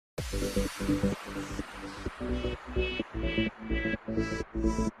Okay,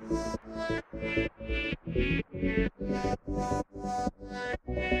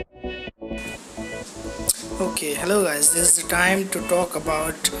 hello guys, this is the time to talk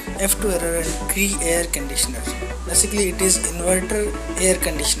about F2 error in Gree air conditioner. Basically it is inverter air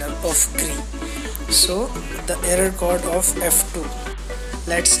conditioner of Gree. So the error code of F2.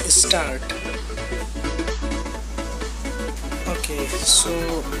 Let's start. Okay, so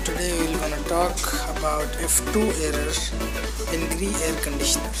today we're gonna talk about F2 error in Gree air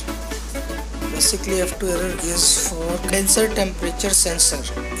conditioner. Basically F2 error is for condenser temperature sensor.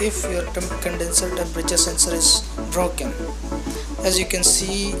 If your condenser temperature sensor is broken, as you can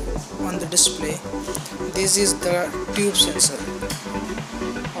see on the display, this is the tube sensor,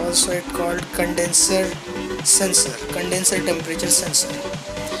 also it called condenser sensor, condenser temperature sensor.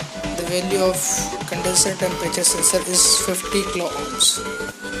 The value of condenser temperature sensor is 50 kilo ohms.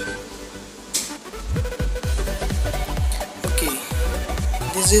 Okay,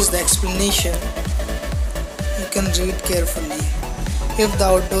 this is the explanation. You can read carefully. If the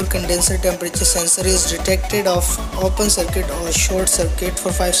outdoor condenser temperature sensor is detected of open circuit or short circuit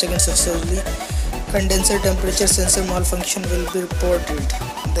for 5 seconds successively, condenser temperature sensor malfunction will be reported.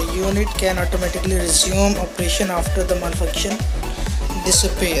 The unit can automatically resume operation after the malfunction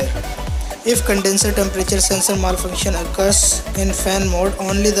disappear. If condenser temperature sensor malfunction occurs in fan mode,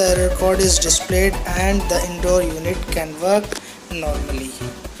 only the error code is displayed and the indoor unit can work normally.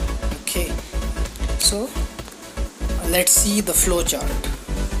 Okay, so let's see the flow chart.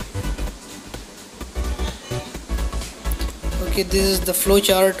 Okay, this is the flow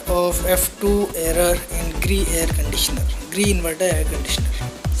chart of F2 error in Gree air conditioner, Gree inverter air conditioner.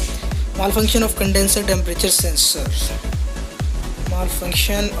 Malfunction of condenser temperature sensor.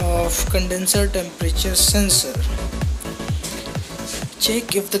 Malfunction of condenser temperature sensor.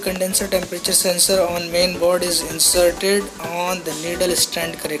 Check if the condenser temperature sensor on main board is inserted on the needle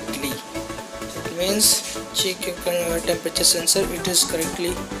stand correctly. It means check your temperature sensor, it is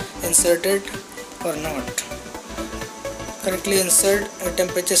correctly inserted or not. Correctly insert a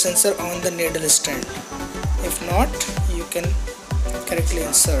temperature sensor on the needle stand. If not, you can correctly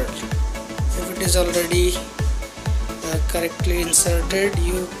insert. If it is already correctly inserted,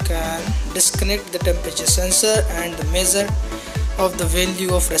 you can disconnect the temperature sensor and the measure of the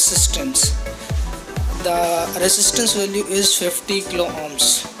value of resistance. The resistance value is 50 kilo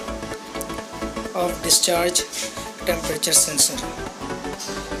ohms of discharge temperature sensor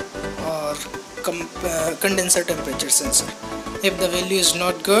or condenser temperature sensor. If the value is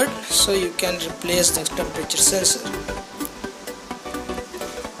not good, so you can replace the temperature sensor.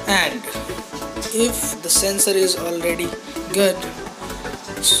 And if the sensor is already good,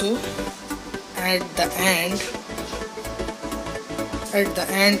 so at the end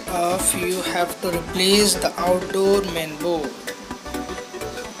of you have to replace the outdoor main board.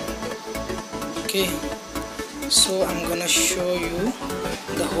 Okay, so I'm gonna show you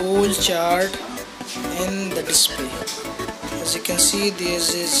the whole chart in the display. As you can see,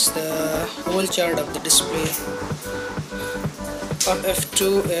 this is the whole chart of the display of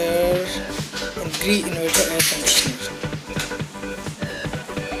F2 air and Gree inverter air conditioner.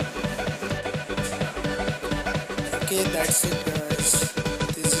 Okay, that's it guys.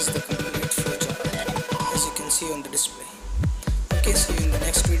 This is the complete flow chart as you can see on the display. Okay, see you in the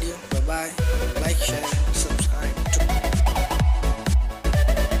next video. Bye bye.